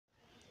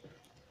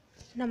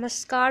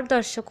नमस्कार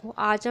दर्शकों,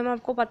 आज हम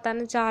आपको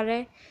बताने जा रहे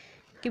हैं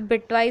कि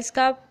बिटवाइज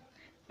का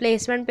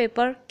प्लेसमेंट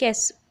पेपर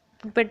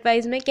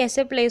बिटवाइज में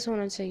कैसे प्लेस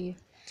होना चाहिए।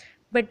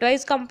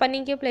 बिटवाइज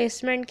कंपनी के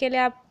प्लेसमेंट के लिए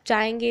आप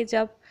जाएंगे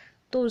जब,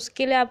 तो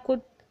उसके लिए आपको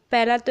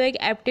पहला तो एक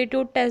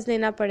एप्टीट्यूड टेस्ट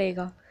देना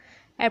पड़ेगा।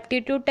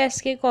 एप्टीट्यूड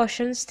टेस्ट के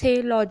क्वेश्चंस थे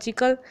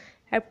लॉजिकल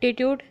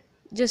एप्टीट्यूड,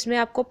 जिसमें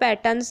आपको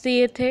पैटर्न्स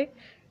दिए थे,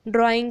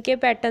 ड्राइंग के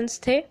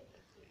पैटर्न्स थे।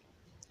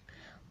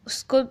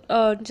 उसको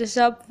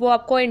जैसे आप वो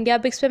आपको इंडिया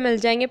पिक्स पे मिल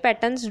जाएंगे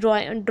पैटर्न्स,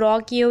 ड्रॉ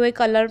किए हुए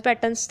कलर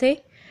पैटर्न्स थे,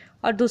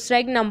 और दूसरा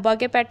एक नंबर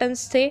के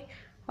पैटर्न्स थे,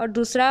 और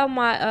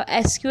दूसरा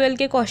एसक्यूएल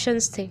के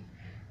क्वेश्चंस थे।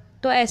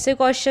 तो ऐसे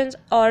क्वेश्चंस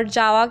और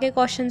जावा के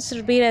क्वेश्चंस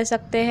भी रह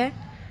सकते हैं,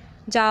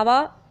 जावा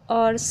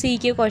और सी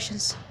के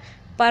क्वेश्चंस।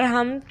 पर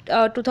हम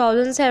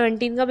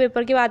 2017 का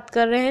पेपर की बात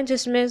कर रहे हैं,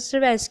 जिसमें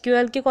सिर्फ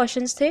एसक्यूएल के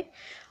क्वेश्चंस थे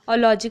और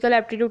लॉजिकल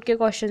एप्टीट्यूड के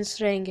क्वेश्चंस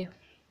रहेंगे।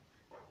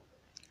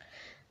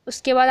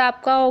 उसके बाद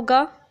आपका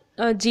होगा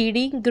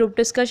जीडी ग्रुप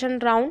डिस्कशन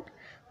राउंड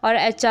और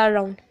एचआर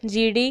राउंड।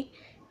 जीडी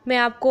में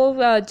आपको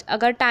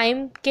अगर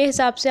टाइम के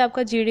हिसाब से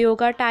आपका जीडी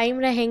होगा, टाइम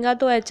रहेगा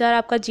तो एचआर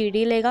आपका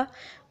जीडी लेगा,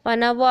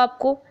 वरना वो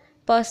आपको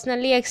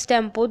पर्सनली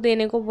एक्सटेम्पो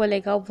देने को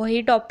बोलेगा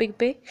वही टॉपिक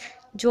पे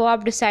जो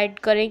आप डिसाइड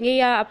करेंगे,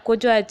 या आपको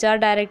जो एचआर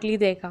डायरेक्टली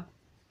देगा।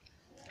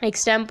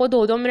 एक्सटेम्पो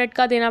 2-2 मिनट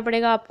का देना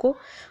पड़ेगा आपको,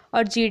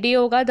 और जीडी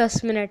होगा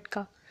 10 मिनट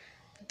का।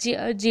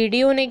 जीडी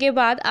होने के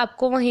बाद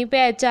आपको वहीं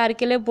पे एचआर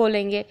के लिए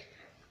बोलेंगे।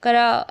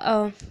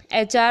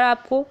 एचआर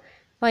आपको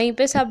वहीं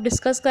पे सब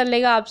डिस्कस कर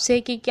लेगा आपसे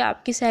कि क्या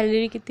आपकी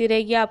सैलरी कितनी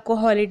रहेगी, आपको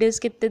हॉलीडेज़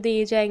कितने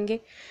दिए जाएंगे,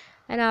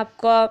 एंड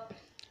आपका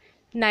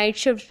नाइट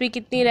शिफ्ट भी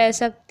कितनी रह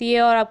सकती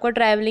है, और आपको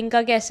ट्रैवलिंग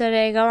का कैसा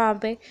रहेगा वहाँ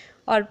पे,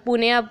 और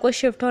पुणे आपको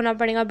शिफ्ट होना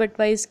पड़ेगा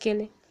बिटवाइज के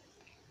लिए।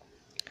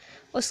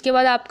 उसके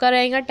बाद आपका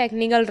रहेगा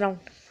टेक्निकल राउंड।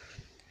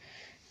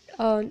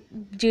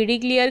 जीडी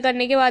क्लियर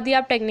करने के बाद ही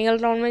आप टेक्निकल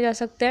राउंड में जा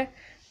सकते हैं।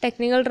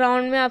 टेक्निकल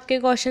राउंड में आपके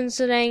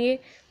क्वेश्चंस रहेंगे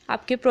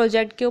आपके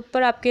प्रोजेक्ट के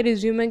ऊपर, आपके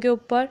रिज्यूमे के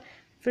ऊपर,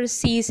 फिर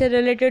सी से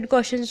रिलेटेड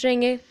क्वेश्चंस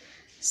रहेंगे,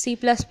 C++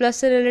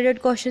 से रिलेटेड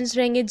क्वेश्चंस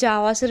रहेंगे,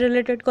 जावा से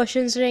रिलेटेड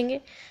क्वेश्चंस रहेंगे,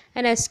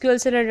 एंड एसक्यूएल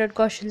से रिलेटेड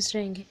क्वेश्चंस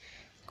रहेंगे।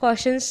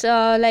 Questions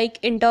like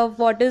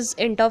what is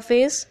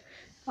interface,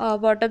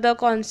 what is the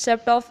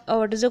concept of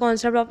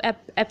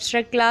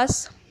abstract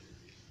class,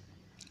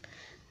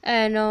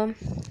 and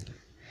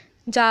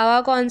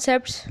Java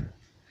concepts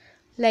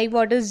like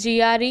what is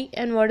GRE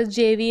and what is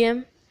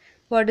JVM,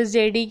 what is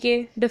JDK,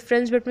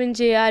 difference between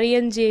JRE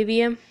and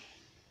JVM,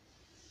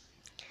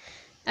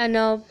 and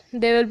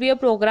there will be a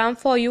program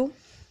for you.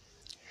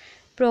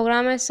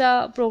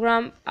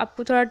 Programme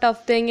आपको थोड़ा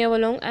tough देंगे वो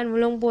लोग, and वो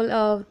लोग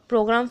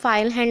program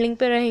file handling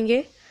पे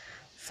रहेंगे।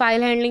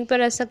 File handling पे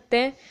रह सकते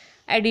हैं,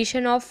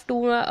 addition of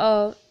 2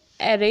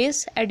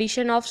 arrays,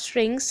 addition of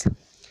strings,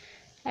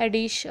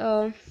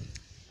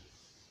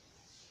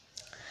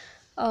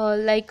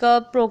 like a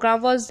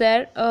program was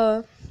there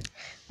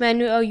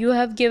when you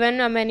have given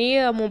many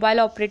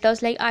mobile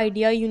operators like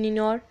Idea,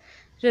 Uninor,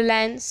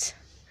 Reliance,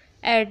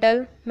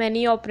 Airtel,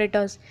 many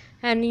operators,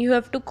 and you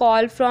have to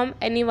call from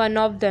any one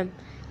of them.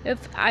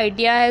 If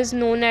Idea has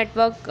no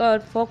network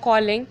for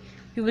calling,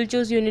 you will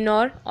choose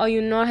Uninor, or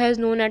Uninor has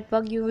no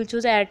network, you will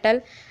choose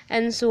Airtel,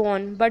 and so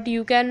on. But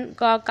you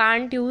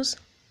can't use,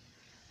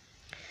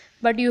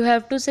 but you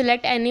have to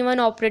select any one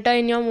operator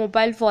in your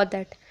mobile for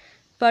that.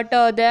 But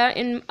there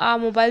in our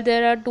mobile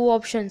there are 2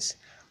 options,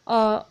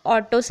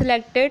 auto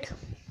selected,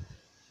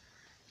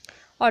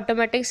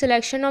 automatic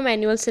selection, or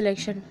manual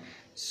selection.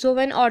 So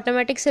when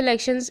automatic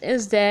selections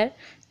is there,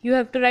 you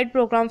have to write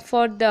program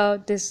for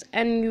this,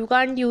 and you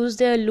can't use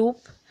the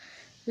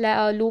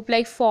loop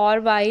like for,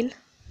 while,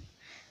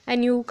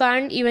 and you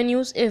can't even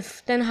use if.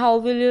 Then how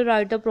will you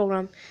write the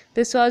program?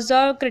 This was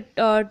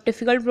the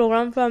difficult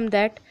program from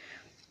that.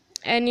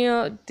 And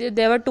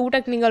there were 2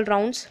 technical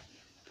rounds,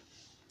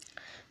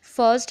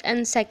 first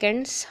and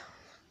seconds.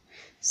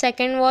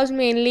 Second was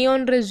mainly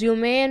on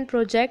resume and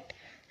project,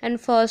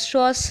 and first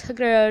was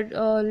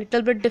a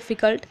little bit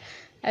difficult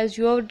as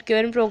you have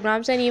given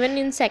programs, and even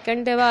in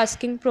second they were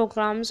asking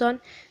programs on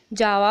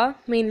Java,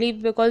 mainly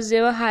because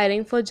they were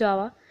hiring for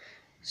Java.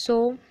 So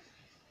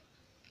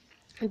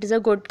it is a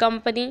good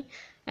company,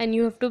 and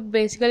you have to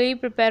basically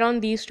prepare on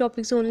these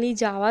topics only: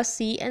 Java,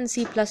 C, and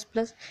C++,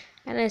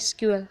 and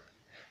SQL.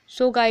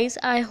 So guys,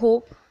 I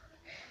hope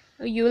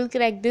you will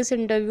crack this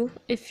interview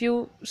if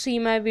you see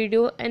my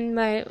video and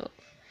my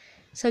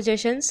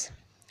suggestions.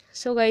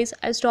 So guys,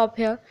 I stop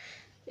here.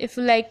 If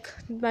you like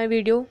my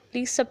video,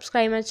 please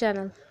subscribe my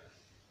channel.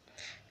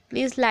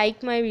 Please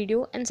like my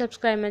video and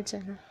subscribe my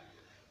channel.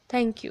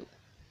 Thank you.